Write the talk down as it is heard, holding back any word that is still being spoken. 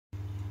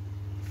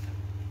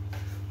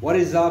What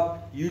is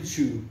up,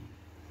 YouTube?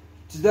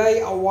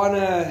 Today I want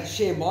to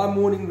share my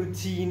morning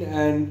routine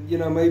and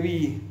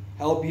maybe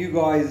help you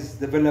guys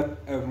develop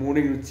a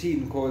morning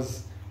routine,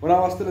 because when I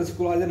was still in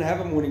school I didn't have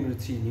a morning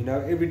routine.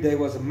 Every day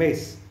was a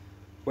mess.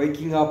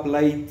 Waking up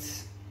late,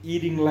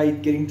 eating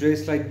late, getting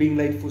dressed late, being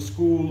late for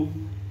school.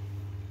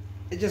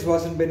 It just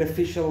wasn't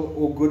beneficial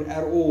or good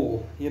at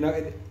all.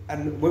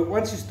 And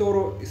once you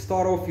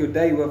start off your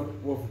day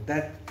with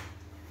that,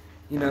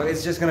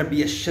 it's just gonna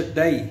be a shit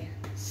day.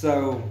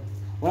 So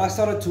when I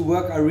started to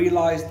work, I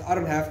realized I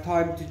don't have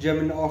time to gym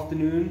in the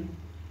afternoon,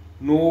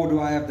 nor do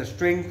I have the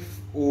strength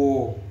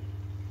or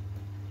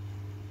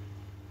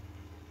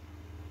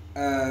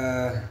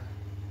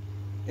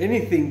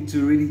anything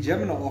to really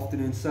gym in the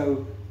afternoon.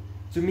 So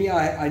to me,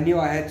 I knew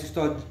I had to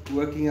start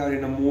working out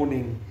in the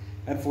morning,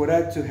 and for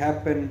that to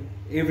happen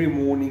every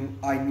morning,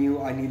 I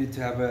knew I needed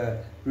to have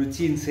a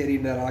routine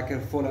setting that I can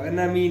follow. And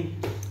I mean,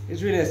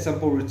 it's really a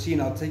simple routine.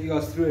 I'll take you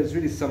guys through it. It's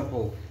really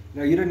simple.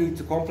 You don't need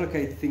to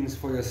complicate things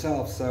for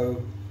yourself. So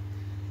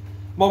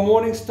my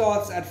morning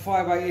starts at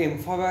 5 a.m.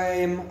 5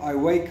 a.m. I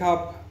wake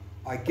up,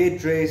 I get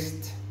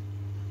dressed,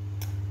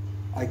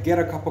 I get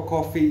a cup of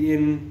coffee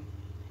in,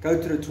 go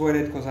to the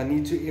toilet because I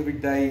need to every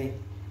day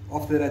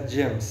after that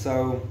gym.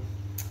 So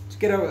to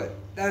get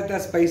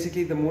that's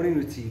basically the morning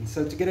routine.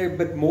 So to get a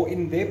bit more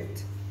in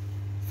depth,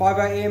 5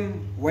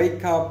 a.m.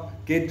 wake up,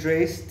 get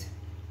dressed.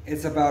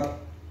 It's about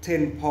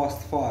 10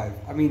 past 5.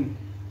 I mean,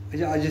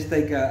 I just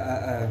take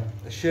a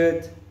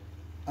shirt,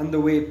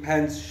 underwear,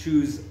 pants,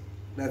 shoes,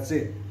 that's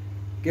it.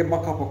 Get my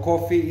cup of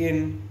coffee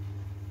in.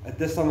 At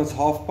this time it's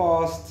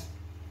 5:30.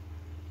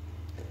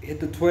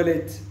 Hit the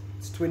toilet.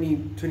 It's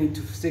 20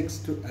 to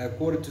 6,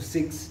 quarter to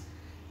 6.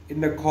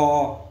 In the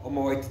car on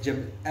my way to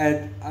gym.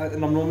 And I'm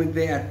normally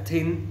there at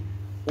 10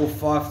 or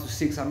 5 to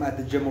 6. I'm at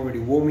the gym already,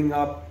 warming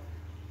up,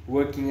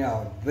 working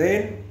out.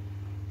 Then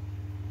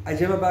I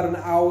gym about an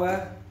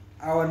hour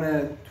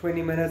and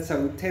 20 minutes,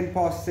 so 10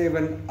 past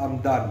 7,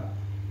 I'm done.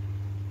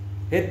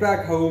 Head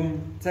back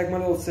home, take my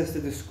little sister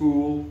to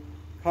school,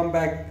 come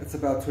back, it's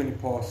about 20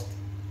 past.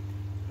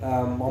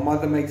 My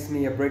mother makes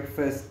me a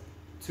breakfast,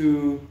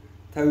 2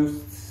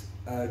 toasts,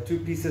 2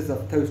 pieces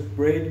of toast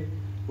bread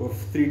with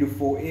 3 to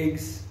 4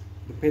 eggs,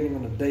 depending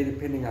on the day,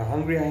 depending how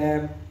hungry I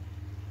am.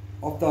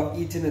 After I've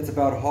eaten, it's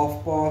about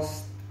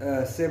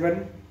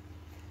 7:30.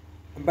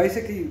 And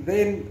basically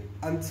then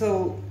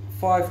until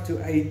 5 to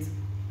 8,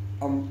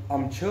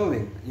 I'm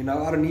chilling.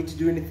 I don't need to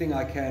do anything.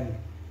 I can,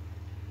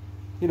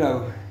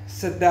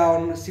 sit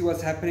down, see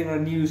what's happening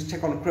on the news,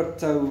 check on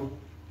crypto,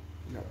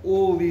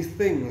 all these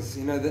things,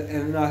 and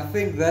I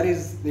think that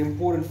is the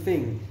important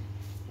thing.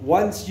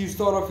 Once you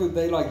start off your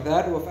day like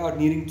that, without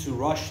needing to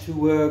rush to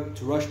work,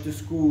 to rush to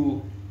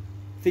school,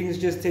 things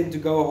just tend to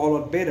go a whole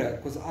lot better,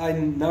 because I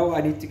know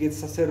I need to get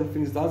certain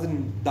things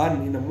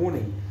done in the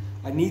morning.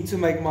 I need to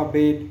make my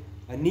bed,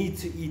 I need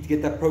to eat,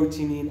 get that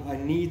protein in, I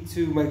need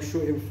to make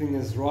sure everything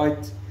is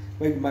right,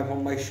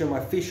 make sure my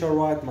fish are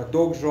right, my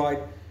dog's right.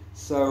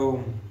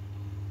 So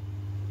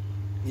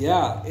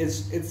yeah,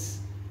 it's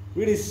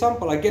really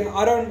simple. Again,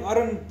 I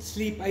don't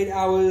sleep 8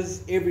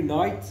 hours every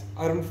night.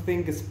 I don't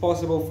think it's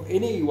possible for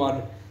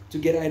anyone to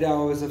get 8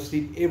 hours of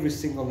sleep every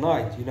single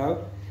night.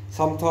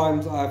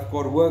 Sometimes I've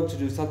got work to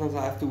do, sometimes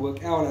I have to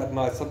work out at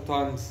night,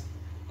 sometimes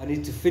I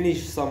need to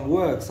finish some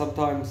work,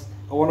 sometimes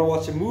I want to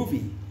watch a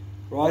movie,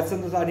 right?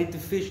 Sometimes I need to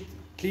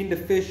clean the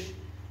fish,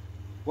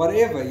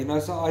 whatever,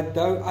 so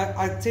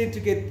I tend to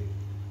get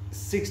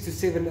 6 to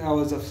 7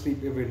 hours of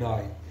sleep every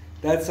night.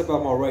 That's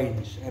about my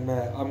range, and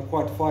I'm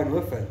quite fine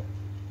with it.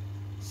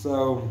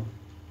 So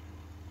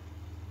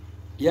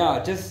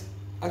yeah,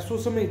 I saw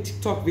so many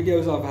TikTok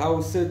videos of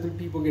how certain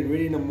people get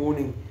ready in the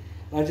morning,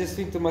 and I just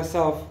think to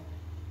myself,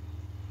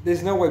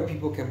 there's no way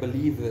people can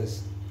believe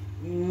this.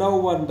 No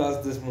one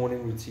does this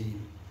morning routine.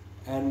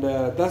 And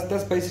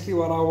that's basically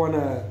what I want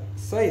to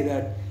say,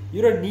 that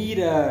you don't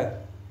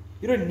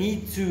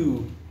need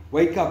to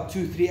wake up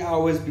 2-3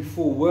 hours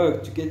before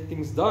work to get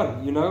things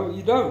done. You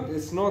don't.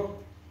 It's not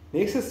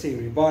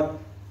necessary. But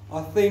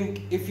I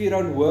think if you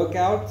don't work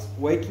out,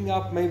 waking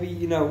up maybe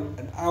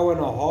an hour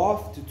and a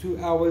half to 2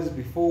 hours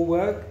before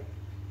work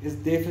is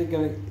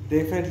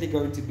definitely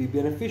going to be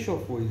beneficial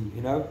for you.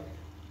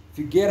 If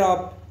you get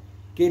up,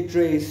 get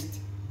dressed,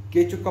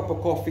 get your cup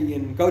of coffee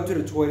in, go to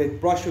the toilet,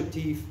 brush your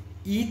teeth,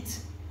 eat,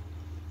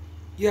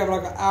 you have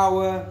like an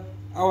hour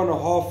and a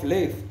half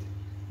left.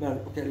 No,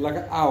 okay, like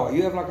an hour.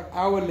 You have like an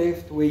hour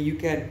left where you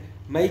can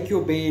make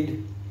your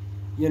bed,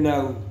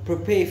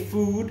 prepare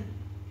food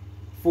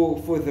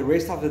for the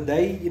rest of the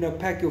day,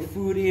 pack your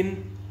food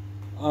in.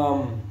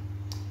 One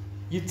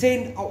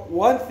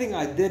thing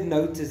I did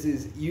notice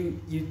is you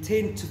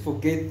tend to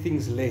forget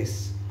things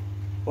less.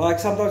 Like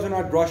sometimes when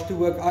I rush to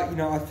work,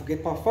 I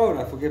forget my phone,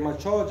 I forget my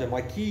charger,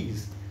 my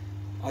keys,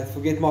 I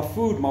forget my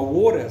food, my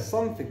water,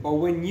 something. But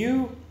when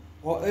you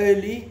are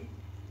early,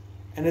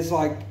 and it's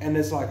like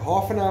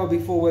half an hour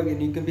before work,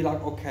 and you can be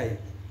like, okay,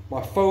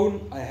 my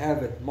phone, I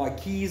have it, my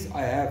keys,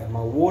 I have it,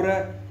 my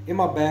water in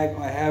my bag,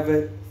 I have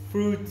it,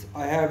 fruit,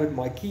 I have it,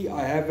 my key,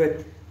 I have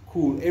it,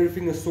 cool,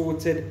 everything is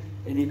sorted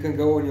and you can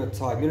go on your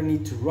time. You don't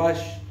need to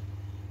rush.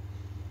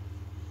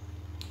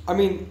 I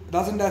mean,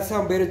 doesn't that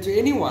sound better to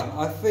anyone?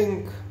 I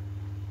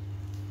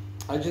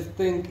just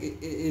think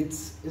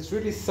it's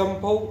really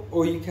simple,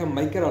 or you can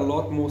make it a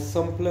lot more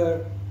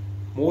simple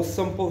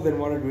than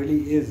what it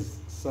really is.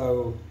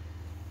 So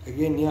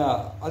again,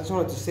 yeah, I just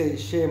wanted to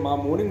share my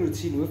morning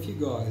routine with you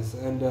guys,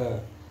 and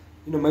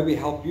you know, maybe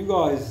help you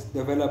guys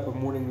develop a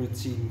morning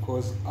routine,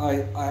 because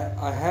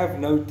I have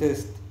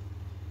noticed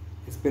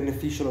it's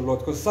beneficial a lot,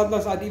 because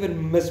sometimes I'd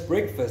even miss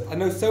breakfast. I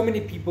know so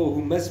many people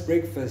who miss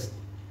breakfast,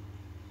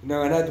 you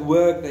know, and at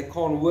work they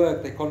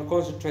can't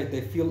concentrate,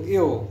 they feel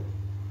ill.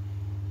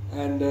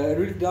 And it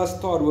really does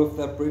start with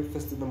that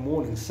breakfast in the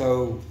morning.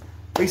 So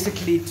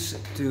basically,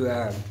 to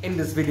end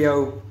this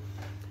video,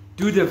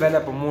 do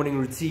develop a morning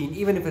routine,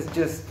 even if it's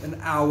just an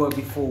hour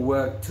before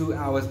work, 2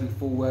 hours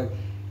before work.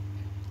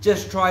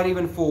 Just try it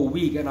even for a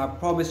week, and I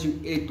promise you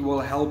it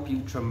will help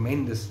you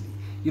tremendously.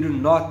 You do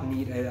not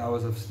need 8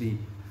 hours of sleep.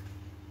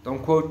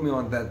 Don't quote me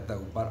on that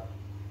though, but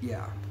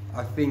yeah,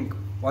 I think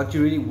what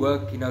you really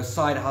work, you know,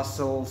 side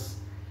hustles,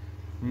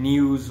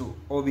 news,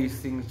 all these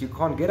things, you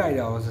can't get 8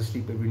 hours of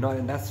sleep every night,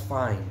 and that's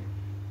fine.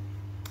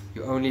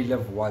 You only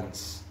live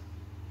once,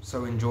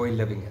 so enjoy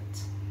living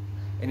it.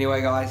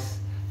 Anyway guys,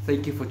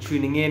 thank you for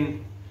tuning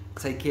in.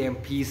 Take care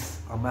and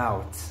peace. I'm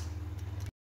out.